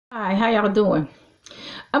Hi, how y'all doing?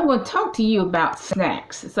 I'm going to talk to you about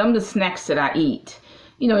snacks, some of the snacks that I eat.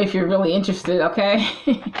 If you're really interested, okay?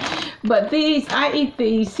 But I eat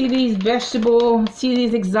these, see these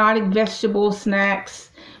exotic vegetable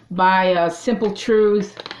snacks by Simple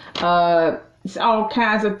Truth. It's all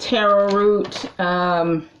kinds of taro root,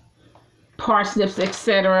 parsnips,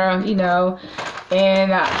 etc.,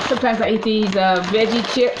 And sometimes I eat these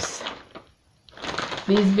veggie chips.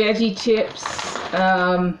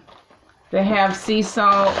 They have sea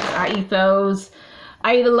salt. I eat those.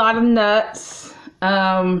 I eat a lot of nuts.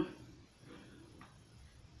 I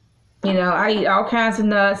eat all kinds of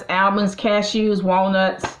nuts, almonds, cashews,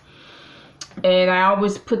 walnuts. And I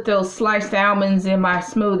always put those sliced almonds in my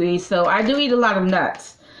smoothies. So I do eat a lot of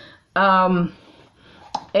nuts. And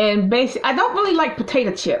basically, I don't really like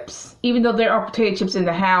potato chips. Even though there are potato chips in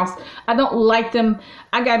the house, I don't like them.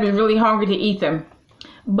 I gotta be really hungry to eat them.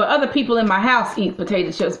 But other people in my house eat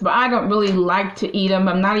potato chips, but I don't really like to eat them.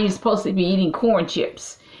 I'm not even supposed to be eating corn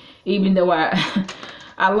chips, even though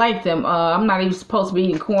I like them. I'm not even supposed to be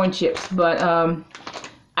eating corn chips, but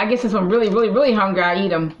I guess if I'm really, really, really hungry, I eat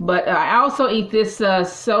them. But I also eat this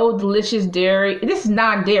So Delicious dairy. This is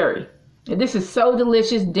non-dairy. This is So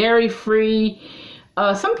Delicious, dairy-free,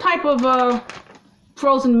 some type of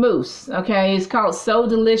frozen mousse. Okay, it's called So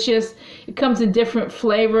Delicious. It comes in different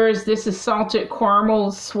flavors. This is salted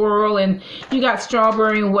caramel swirl, and you got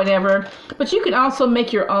strawberry and whatever. But you can also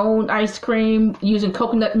make your own ice cream using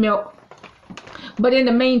coconut milk. But in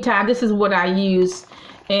the meantime, this is what I use.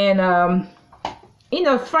 And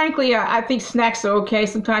frankly, I think snacks are okay.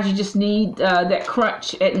 Sometimes you just need that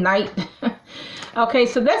crunch at night. Okay,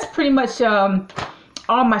 so that's pretty much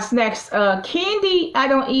all my snacks. Candy, I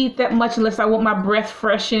don't eat that much unless I want my breath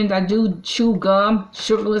freshened. I do chew gum,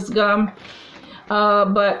 sugarless gum.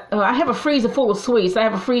 But I have a freezer full of sweets. I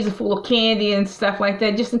have a freezer full of candy and stuff like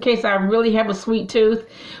that, just in case I really have a sweet tooth,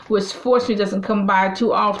 which fortunately doesn't come by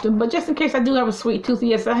too often. But just in case I do have a sweet tooth,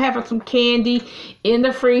 yes, I have some candy in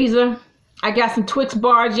the freezer. I got some Twix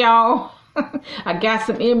bars, y'all. I got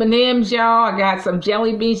some M&Ms, y'all. I got some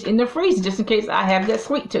jelly beans in the freezer, just in case I have that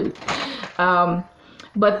sweet tooth.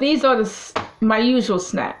 But these are my usual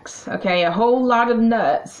snacks, okay? A whole lot of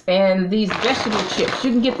nuts and these vegetable chips.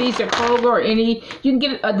 You can get these at Kroger or you can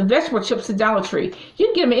get the vegetable chips at Dollar Tree. You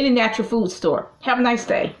can get them at any natural food store. Have a nice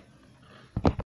day.